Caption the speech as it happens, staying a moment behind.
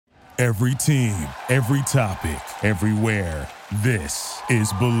Every team, every topic, everywhere. This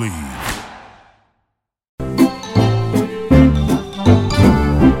is Believe.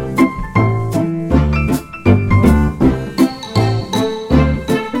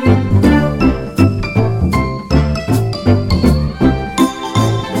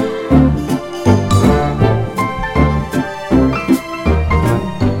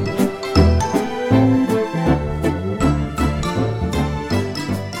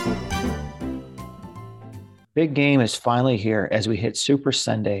 Big game is finally here as we hit Super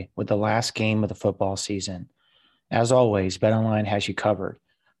Sunday with the last game of the football season. As always, BetOnline has you covered.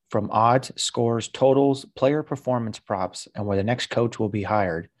 From odds, scores, totals, player performance props, and where the next coach will be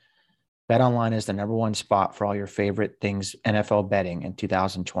hired, BetOnline is the number one spot for all your favorite things NFL betting in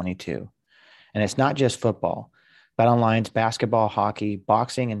 2022. And it's not just football. BetOnline's basketball, hockey,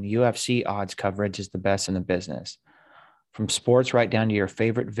 boxing, and UFC odds coverage is the best in the business. From sports right down to your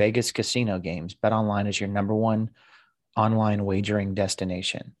favorite Vegas casino games, BetOnline is your number one online wagering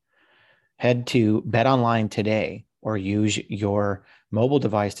destination. Head to BetOnline today or use your mobile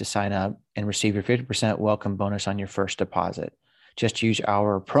device to sign up and receive your 50% welcome bonus on your first deposit. Just use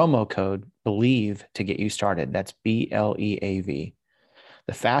our promo code BELIEVE to get you started. That's BLEAV.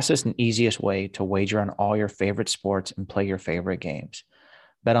 The fastest and easiest way to wager on all your favorite sports and play your favorite games.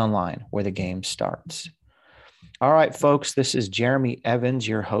 BetOnline, where the game starts. All right, folks, this is Jeremy Evans,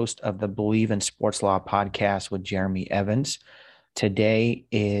 your host of the Believe in Sports Law podcast with Jeremy Evans. Today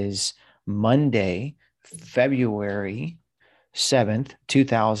is Monday, February 7th,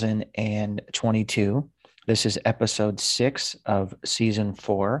 2022. This is episode 6 of season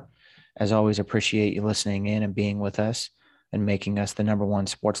 4. As always, appreciate you listening in and being with us and making us the number one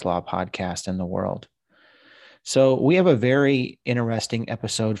sports law podcast in the world. So we have a very interesting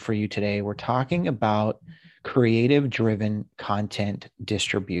episode for you today. We're talking about creative-driven content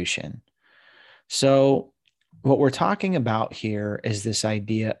distribution. So what we're talking about here is this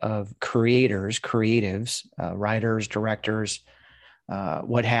idea of creatives, writers, directors,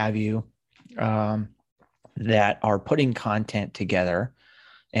 what have you, that are putting content together.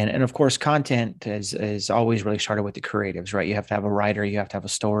 And of course, content is always really started with the creatives, right? You have to have a writer, you have to have a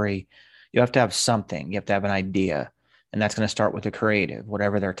story, you have to have something, you have to have an idea, and that's going to start with the creative,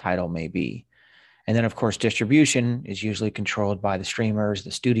 whatever their title may be. And then, of course, distribution is usually controlled by the streamers,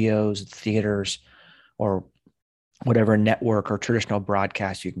 the studios, the theaters, or whatever network or traditional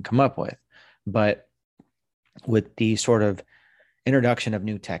broadcast you can come up with. But with the sort of introduction of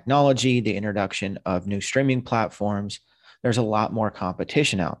new technology, the introduction of new streaming platforms, there's a lot more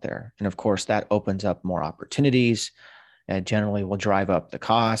competition out there. And of course, that opens up more opportunities and generally will drive up the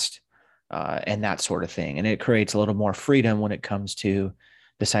cost and that sort of thing. And it creates a little more freedom when it comes to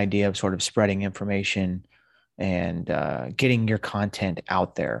this idea of sort of spreading information and getting your content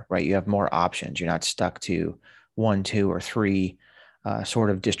out there, right? You have more options. You're not stuck to 1, 2, or 3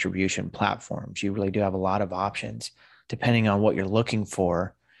 sort of distribution platforms. You really do have a lot of options depending on what you're looking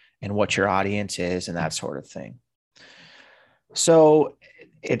for and what your audience is and that sort of thing. So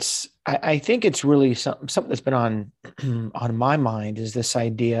I think it's really something that's been on my mind is this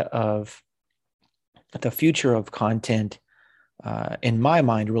idea of the future of content. In my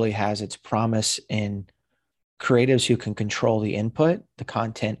mind, really has its promise in creatives who can control the input, the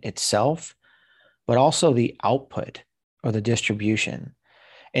content itself, but also the output or the distribution.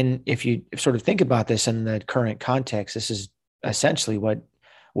 And if you sort of think about this in the current context, this is essentially what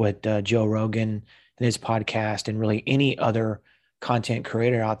Joe Rogan and his podcast and really any other content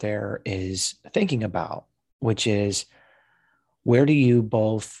creator out there is thinking about, which is where do you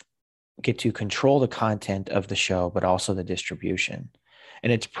both get to control the content of the show, but also the distribution.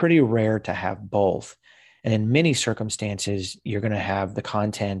 And it's pretty rare to have both. And in many circumstances, you're going to have the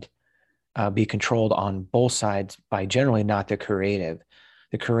content be controlled on both sides by generally not the creative.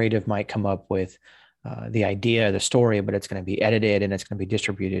 The creative might come up with the idea, the story, but it's going to be edited and it's going to be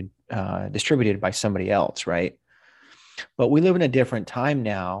distributed by somebody else, right? But we live in a different time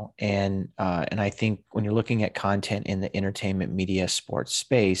now. And I think when you're looking at content in the entertainment media sports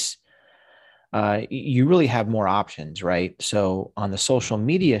space, you really have more options, right? So on the social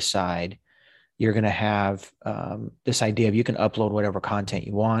media side, you're going to have this idea of you can upload whatever content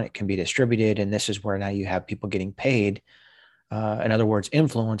you want. It can be distributed. And this is where now you have people getting paid. In other words,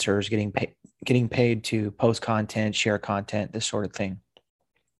 influencers getting paid to post content, share content, this sort of thing.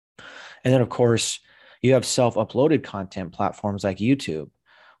 And then, of course, you have self-uploaded content platforms like YouTube,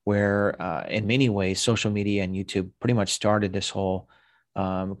 where in many ways, social media and YouTube pretty much started this whole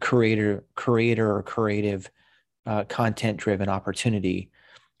creator or creative content driven opportunity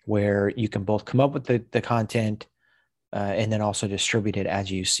where you can both come up with the content, and then also distribute it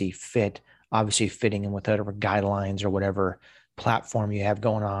as you see fit, obviously fitting in with whatever guidelines or whatever platform you have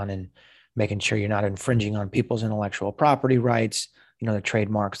going on, and making sure you're not infringing on people's intellectual property rights, the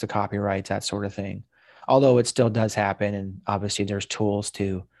trademarks, the copyrights, that sort of thing. Although it still does happen, and obviously there's tools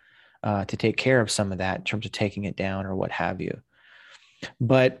to take care of some of that in terms of taking it down or what have you.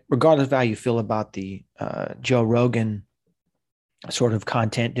 But regardless of how you feel about the Joe Rogan sort of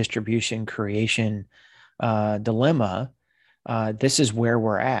content distribution creation dilemma, this is where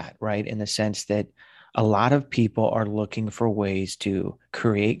we're at, right? In the sense that a lot of people are looking for ways to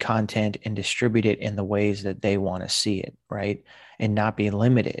create content and distribute it in the ways that they want to see it, right? And not be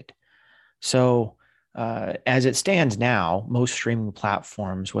limited. So, as it stands now, most streaming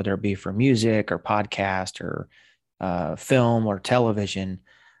platforms, whether it be for music or podcast or film or television,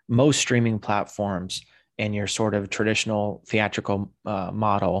 most streaming platforms and your sort of traditional theatrical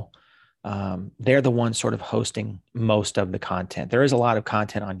model, they're the ones sort of hosting most of the content. There is a lot of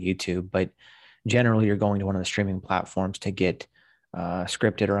content on YouTube, but generally you're going to one of the streaming platforms to get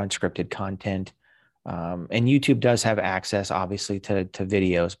scripted or unscripted content. And YouTube does have access, obviously, to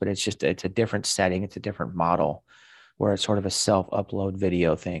videos, but it's a different setting. It's a different model where it's sort of a self-upload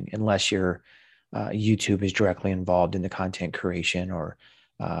video thing, unless your YouTube is directly involved in the content creation or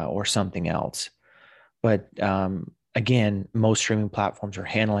something else. But again, most streaming platforms are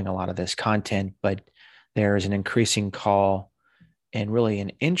handling a lot of this content, but there is an increasing call and really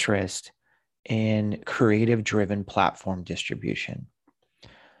an interest in creative-driven platform distribution.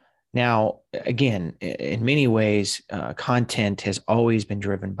 Now, again, in many ways, content has always been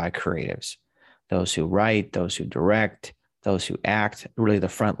driven by creatives, those who write, those who direct, those who act, really the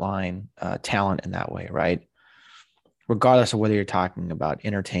frontline talent in that way, right? Regardless of whether you're talking about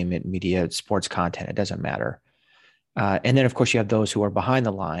entertainment, media, sports content, it doesn't matter. And then, of course, you have those who are behind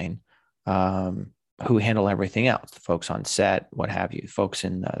the line, who handle everything else, the folks on set, what have you, folks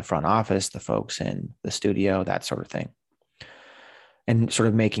in the front office, the folks in the studio, that sort of thing, and sort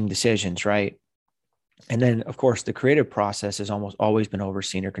of making decisions, right? And then, of course, the creative process has almost always been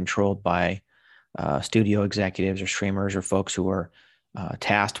overseen or controlled by studio executives or streamers or folks who are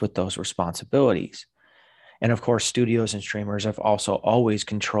tasked with those responsibilities. And of course, studios and streamers have also always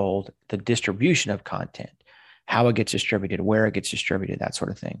controlled the distribution of content, how it gets distributed, where it gets distributed, that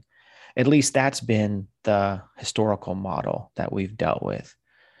sort of thing. At least that's been the historical model that we've dealt with.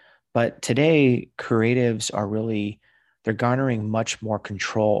 But today, creatives are really, they're garnering much more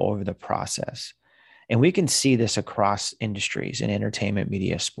control over the process. And we can see this across industries in entertainment,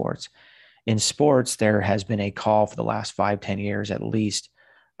 media, sports. In sports, there has been a call for the last 5-10 years, at least,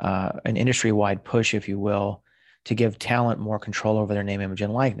 an industry-wide push, if you will, to give talent more control over their name, image,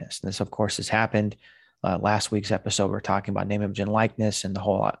 and likeness. And this, of course, has happened. Last week's episode, we we're talking about name, image, and likeness and the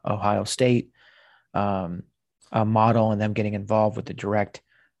whole Ohio State model and them getting involved with the direct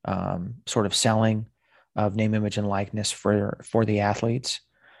sort of selling of name, image, and likeness for the athletes.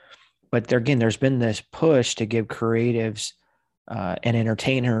 But there, again, there's been this push to give creatives and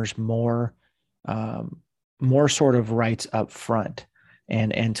entertainers more sort of rights up front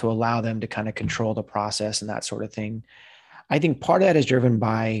and to allow them to kind of control the process and that sort of thing. I think part of that is driven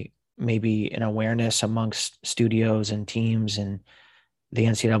by maybe an awareness amongst studios and teams and the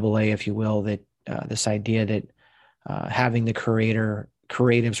NCAA, if you will, that this idea that having the creatives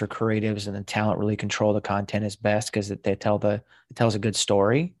and the talent really control the content is best because it tells a good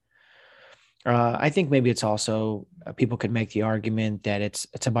story. I think maybe it's also people could make the argument that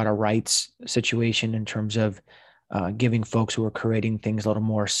it's about a rights situation in terms of giving folks who are creating things a little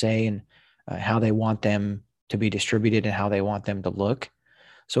more say in how they want them to be distributed and how they want them to look.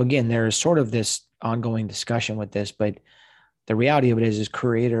 So again, there's sort of this ongoing discussion with this, but the reality of it is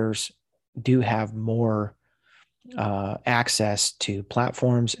creators do have more access to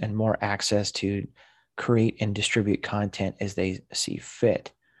platforms and more access to create and distribute content as they see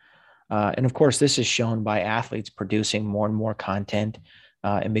fit. And of course, this is shown by athletes producing more and more content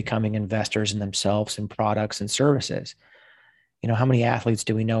and becoming investors in themselves and products and services. How many athletes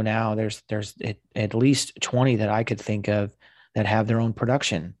do we know now? There's at least 20 that I could think of that have their own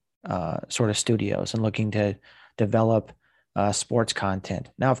production sort of studios and looking to develop sports content.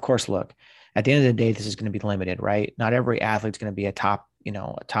 Now, of course, look, at the end of the day, this is going to be limited, right? Not every athlete's going to be a top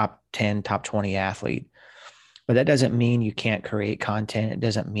 10, top 20 athlete. But that doesn't mean you can't create content. It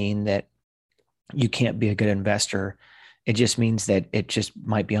doesn't mean that you can't be a good investor. It just means that it just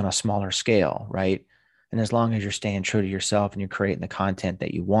might be on a smaller scale, right? And as long as you're staying true to yourself and you're creating the content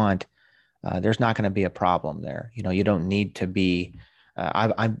that you want, there's not going to be a problem there. You don't need to be.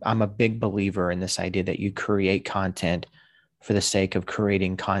 I'm a big believer in this idea that you create content for the sake of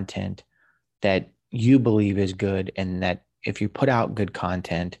creating content that you believe is good, and that if you put out good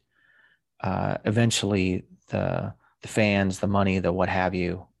content, eventually the fans, the money, the what have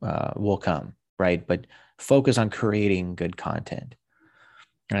you, will come, right? But focus on creating good content.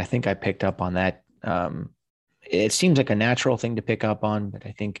 And I think I picked up on that. It seems like a natural thing to pick up on, but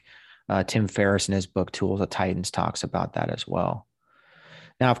I think Tim Ferriss in his book Tools of Titans talks about that as well.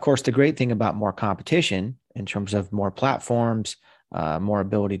 Now, of course, the great thing about more competition in terms of more platforms, more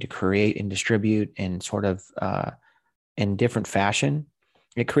ability to create and distribute in sort of in different fashion,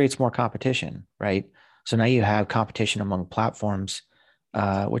 it creates more competition, right? So now you have competition among platforms,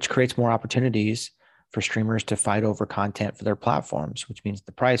 which creates more opportunities for streamers to fight over content for their platforms, which means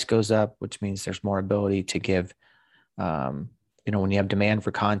the price goes up, which means there's more ability to give. When you have demand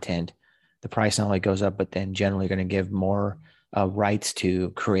for content, the price not only goes up, but then generally going to give more rights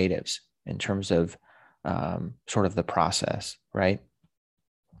to creatives in terms of sort of the process, right?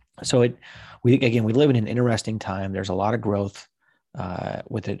 So we live in an interesting time. There's a lot of growth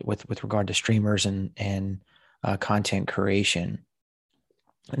with regard to streamers and content creation.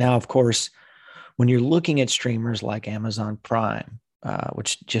 Now, of course, when you're looking at streamers like Amazon Prime,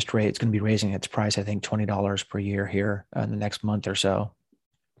 which it's going to be raising its price, I think $20 per year here in the next month or so.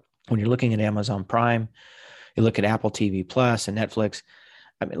 When you're looking at Amazon Prime, you look at Apple TV Plus and Netflix.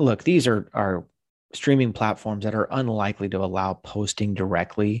 I mean, look, these are streaming platforms that are unlikely to allow posting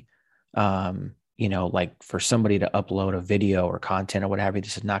directly. Like for somebody to upload a video or content or what have you,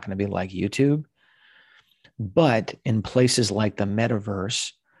 this is not going to be like YouTube. But in places like the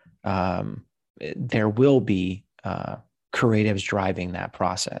metaverse, there will be creatives driving that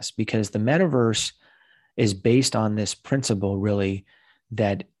process, because the metaverse is based on this principle, really,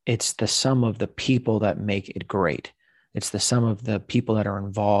 that it's the sum of the people that make it great. It's the sum of the people that are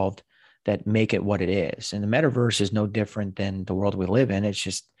involved that make it what it is. And the metaverse is no different than the world we live in. It's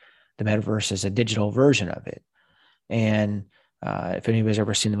just the metaverse is a digital version of it. And if anybody's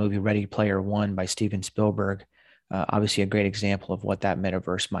ever seen the movie Ready Player One by Steven Spielberg, obviously a great example of what that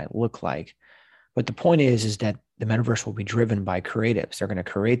metaverse might look like. But the point is that the metaverse will be driven by creatives. They're going to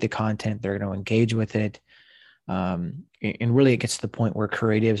create the content. They're going to engage with it. And really, it gets to the point where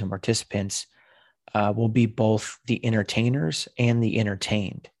creatives and participants will be both the entertainers and the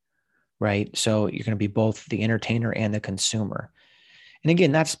entertained, right? So you're going to be both the entertainer and the consumer. And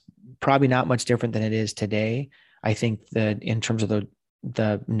again, that's probably not much different than it is today. I think that in terms of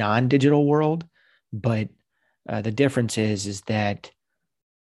the non-digital world, but the difference is that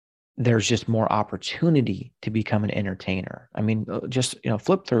there's just more opportunity to become an entertainer. I mean, just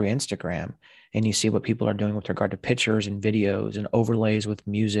flip through Instagram and you see what people are doing with regard to pictures and videos and overlays with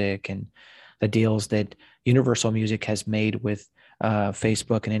music, and the deals that Universal Music has made with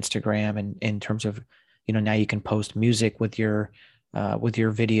Facebook and Instagram, and in terms of now you can post music with your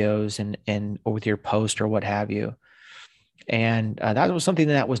videos and or with your post or what have you. And that was something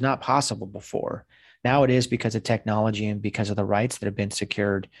that was not possible before. Now it is, because of technology and because of the rights that have been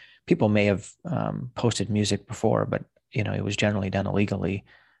secured. People may have posted music before, but it was generally done illegally,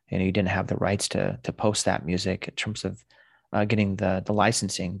 and you didn't have the rights to post that music in terms of getting the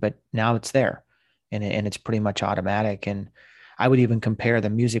licensing. But now it's there, and it's pretty much automatic. And I would even compare the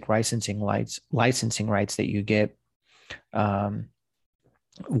music licensing rights that you get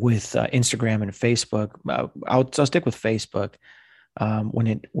with Instagram and Facebook. I'll stick with Facebook.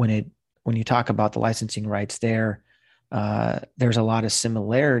 When you talk about the licensing rights there, there's a lot of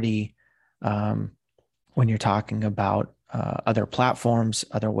similarity when you're talking about other platforms,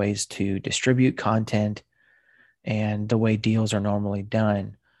 other ways to distribute content, and the way deals are normally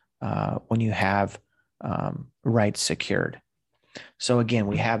done when you have rights secured. So again,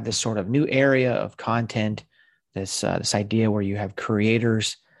 we have this sort of new area of content, this idea where you have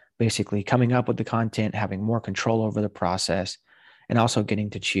creators basically coming up with the content, having more control over the process, and also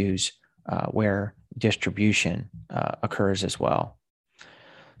getting to choose where distribution occurs as well.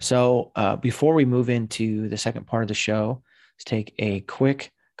 So before we move into the second part of the show, let's take a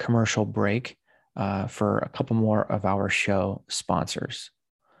quick commercial break for a couple more of our show sponsors.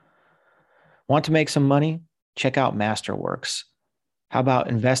 Want to make some money? Check out Masterworks. How about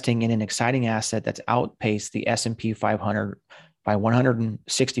investing in an exciting asset that's outpaced the S&P 500 by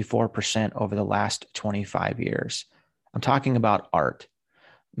 164% over the last 25 years? I'm talking about art.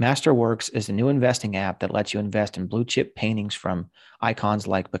 Masterworks is a new investing app that lets you invest in blue chip paintings from icons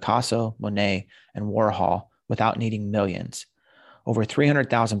like Picasso, Monet, and Warhol without needing millions. Over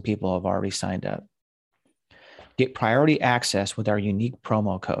 300,000 people have already signed up. Get priority access with our unique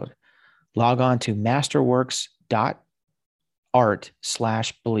promo code. Log on to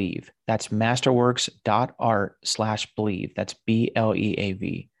masterworks.art/believe. That's masterworks.art/believe. That's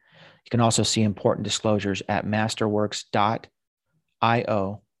BLEAV. You can also see important disclosures at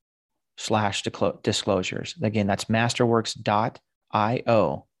masterworks.io/disclosures. Again, that's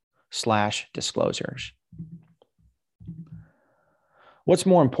masterworks.io/disclosures. What's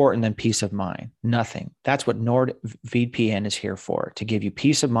more important than peace of mind? Nothing. That's what NordVPN is here for, to give you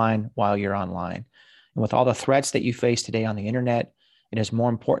peace of mind while you're online. And with all the threats that you face today on the internet, it is more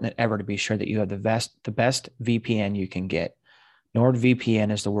important than ever to be sure that you have the best VPN you can get. NordVPN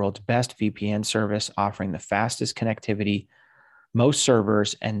is the world's best VPN service, offering the fastest connectivity, most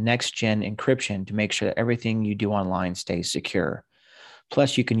servers, and next-gen encryption to make sure that everything you do online stays secure.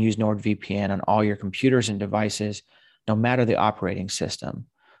 Plus, you can use NordVPN on all your computers and devices, no matter the operating system.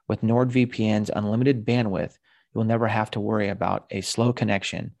 With NordVPN's unlimited bandwidth, you will never have to worry about a slow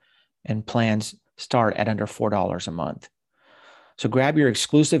connection, and plans start at under $4 a month. So grab your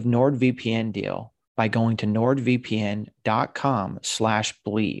exclusive NordVPN deal by going to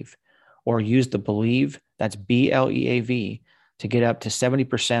nordvpn.com/believe, or use the Believe, that's BLEAV, to get up to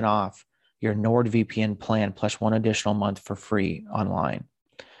 70% off your NordVPN plan plus one additional month for free online.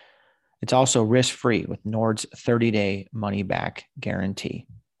 It's also risk-free with Nord's 30-day money-back guarantee.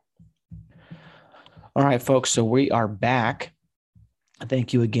 All right, folks, so we are back.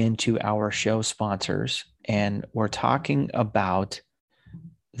 Thank you again to our show sponsors. And we're talking about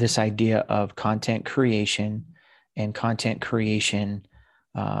this idea of content creation and content creation,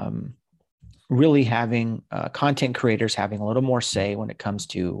 really having content creators having a little more say when it comes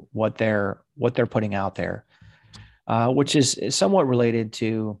to what they're putting out there, which is somewhat related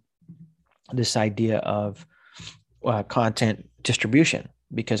to this idea of content distribution,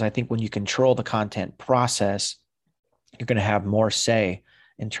 because I think when you control the content process, you're going to have more say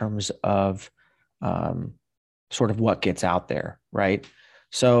in terms of sort of what gets out there, right?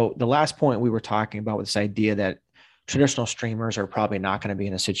 So the last point we were talking about was this idea that traditional streamers are probably not going to be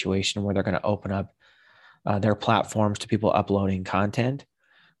in a situation where they're going to open up their platforms to people uploading content.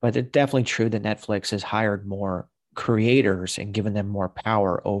 But it's definitely true that Netflix has hired more creators and given them more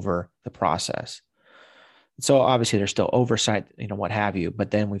power over the process. So obviously there's still oversight, what have you.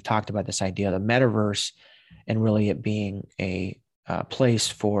 But then we've talked about this idea of the metaverse and really it being a place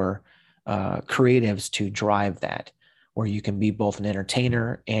for creatives to drive that, where you can be both an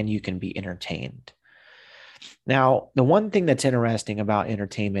entertainer and you can be entertained. Now, the one thing that's interesting about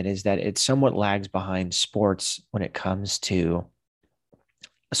entertainment is that it somewhat lags behind sports when it comes to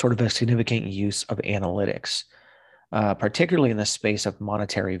sort of a significant use of analytics, particularly in the space of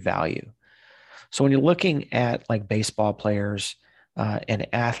monetary value. So when you're looking at like baseball players and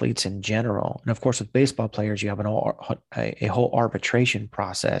athletes in general, and of course with baseball players, you have a whole arbitration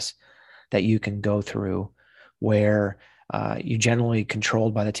process that you can go through where you generally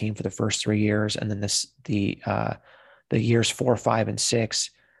controlled by the team for the first 3 years. And then the years 4, 5, and 6,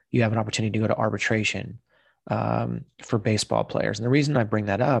 you have an opportunity to go to arbitration for baseball players. And the reason I bring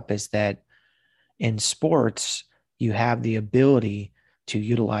that up is that in sports, you have the ability to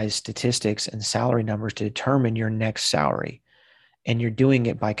utilize statistics and salary numbers to determine your next salary. And you're doing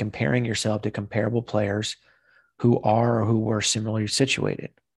it by comparing yourself to comparable players who are or who were similarly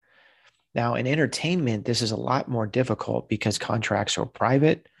situated. Now, in entertainment, this is a lot more difficult because contracts are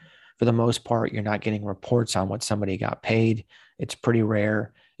private. For the most part, you're not getting reports on what somebody got paid. It's pretty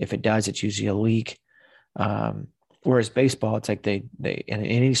rare. If it does, it's usually a leak. Whereas baseball, it's like they in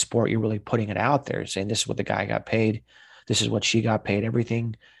any sport, you're really putting it out there, saying this is what the guy got paid. This is what she got paid.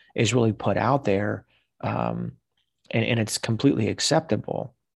 Everything is really put out there. And it's completely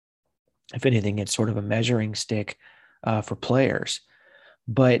acceptable. If anything, it's sort of a measuring stick for players.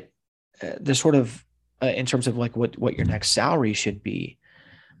 But the sort of in terms of like what your next salary should be,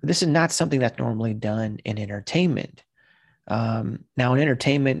 this is not something that's normally done in entertainment. Now in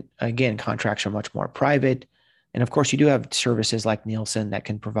entertainment, again, contracts are much more private. And of course you do have services like Nielsen that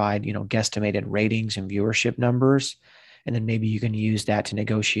can provide, guesstimated ratings and viewership numbers. And then maybe you can use that to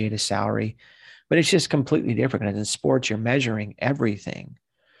negotiate a salary, but it's just completely different. And in sports, you're measuring everything.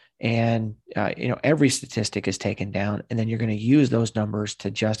 And, every statistic is taken down, and then you're going to use those numbers to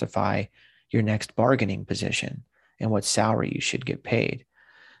justify your next bargaining position and what salary you should get paid.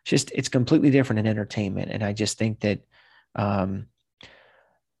 It's completely different in entertainment. And I just think that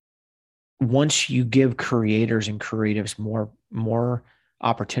once you give creators and creatives more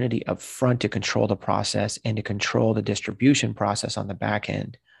opportunity up front to control the process and to control the distribution process on the back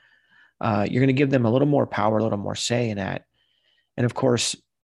end, you're going to give them a little more power, a little more say in that. And of course,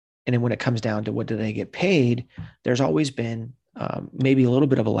 and then when it comes down to what do they get paid, there's always been maybe a little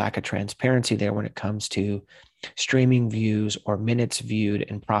bit of a lack of transparency there when it comes to streaming views or minutes viewed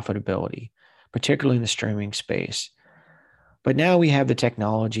and profitability, particularly in the streaming space. But now we have the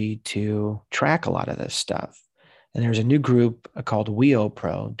technology to track a lot of this stuff. And there's a new group called WIO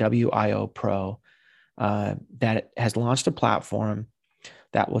Pro, W-I-O Pro, that has launched a platform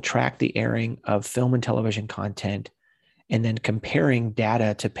that will track the airing of film and television content and then comparing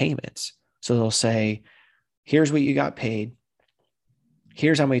data to payments. So they'll say, here's what you got paid.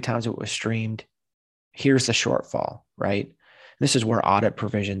 Here's how many times it was streamed. Here's the shortfall, right? This is where audit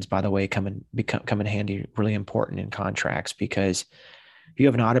provisions, by the way, come in handy, really important in contracts, because if you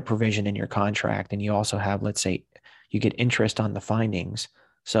have an audit provision in your contract and you also have, let's say, you get interest on the findings.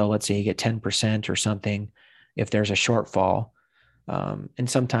 So let's say you get 10% or something if there's a shortfall. And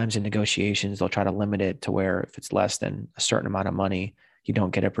sometimes in negotiations, they'll try to limit it to where if it's less than a certain amount of money, you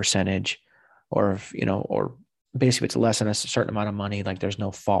don't get a percentage, or if, or basically it's less than a certain amount of money, like there's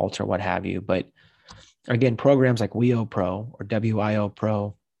no fault or what have you. But again, programs like WIO Pro or WIO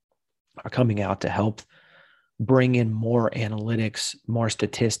Pro are coming out to help bring in more analytics, more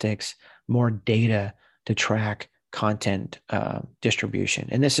statistics, more data to track content distribution.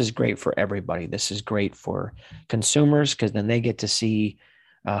 And this is great for everybody. This is great for consumers because then they get to see,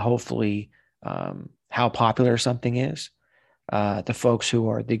 hopefully, how popular something is. The folks who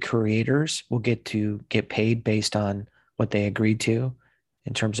are the creators will get to get paid based on what they agreed to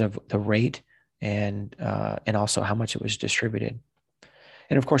in terms of the rate and also how much it was distributed.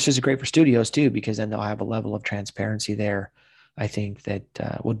 And of course, this is great for studios too, because then they'll have a level of transparency there, I think, that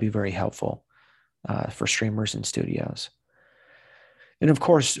would be very helpful for streamers and studios. And of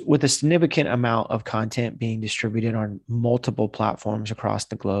course, with a significant amount of content being distributed on multiple platforms across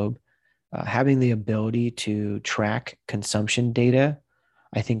the globe, having the ability to track consumption data,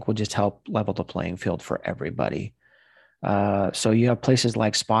 I think will just help level the playing field for everybody. So you have places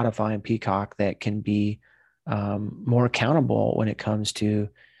like Spotify and Peacock that can be more accountable when it comes to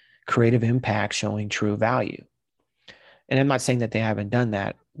creative impact showing true value. And I'm not saying that they haven't done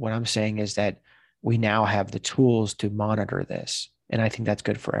that. What I'm saying is that we now have the tools to monitor this. And I think that's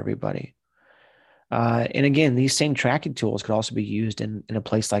good for everybody. And again, these same tracking tools could also be used in a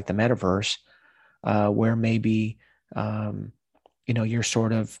place like the metaverse, where maybe, you're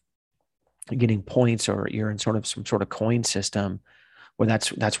sort of getting points, or you're in sort of some sort of coin system where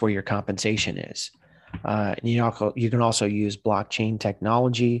that's where your compensation is. And you can also use blockchain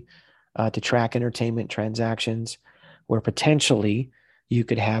technology to track entertainment transactions, where potentially you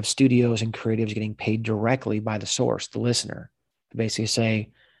could have studios and creatives getting paid directly by the source, the listener. Basically say,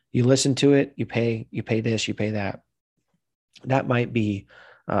 you listen to it, you pay this, you pay that. That might be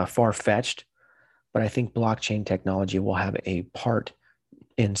far-fetched, but I think blockchain technology will have a part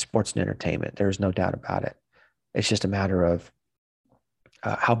in sports and entertainment. There's no doubt about it. It's just a matter of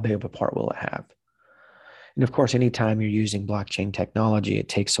how big of a part will it have. And of course, anytime you're using blockchain technology, it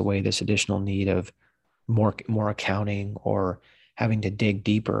takes away this additional need of more accounting or having to dig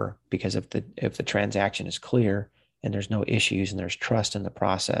deeper, because if the transaction is clear and there's no issues and there's trust in the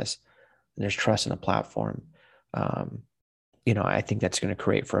process and there's trust in the platform, I think that's going to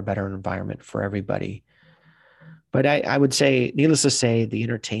create for a better environment for everybody. But I would say, needless to say, the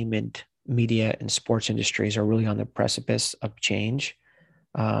entertainment, media, and sports industries are really on the precipice of change.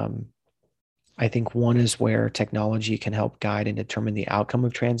 I think one is where technology can help guide and determine the outcome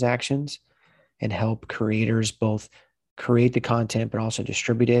of transactions and help creators both create the content, but also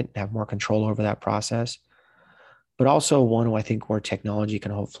distribute it and have more control over that process. But also one, I think, where technology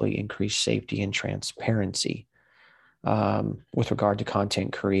can hopefully increase safety and transparency with regard to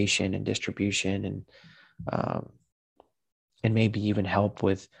content creation and distribution, and maybe even help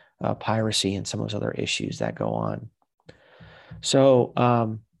with piracy and some of those other issues that go on.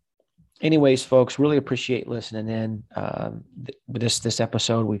 So anyways, folks, really appreciate listening in. This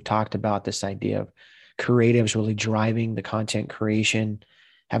episode, we've talked about this idea of creatives really driving the content creation,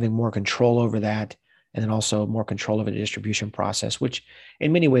 having more control over that, and then also more control over the distribution process, which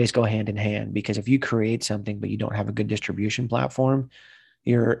in many ways go hand in hand, because if you create something but you don't have a good distribution platform,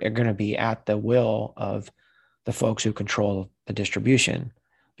 you're going to be at the will of the folks who control the distribution,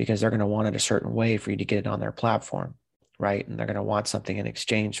 because they're going to want it a certain way for you to get it on their platform, right? And they're going to want something in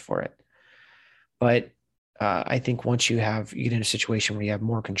exchange for it. But I think once you get in a situation where you have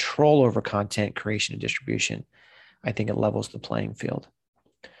more control over content creation and distribution, I think it levels the playing field.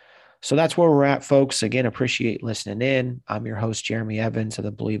 So that's where we're at, folks. Again, appreciate listening in. I'm your host, Jeremy Evans of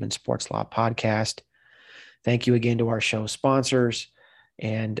the Believe in Sports Law podcast. Thank you again to our show sponsors.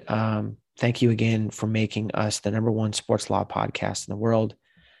 And thank you again for making us the #1 sports law podcast in the world.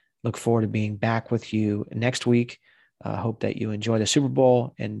 Look forward to being back with you next week. Hope that you enjoy the Super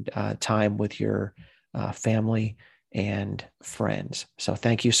Bowl and time with your family and friends. So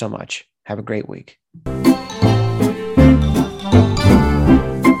thank you so much. Have a great week.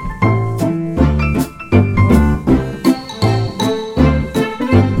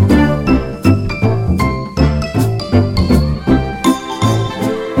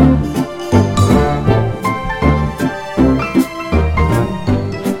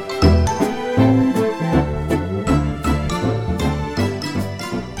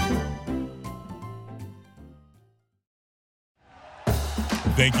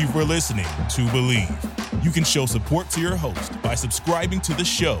 Thank you for listening to Believe. You can show support to your host by subscribing to the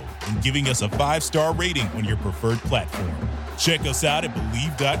show and giving us a 5-star rating on your preferred platform. Check us out at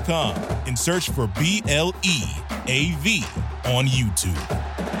Believe.com and search for BLEAV on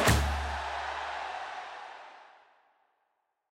YouTube.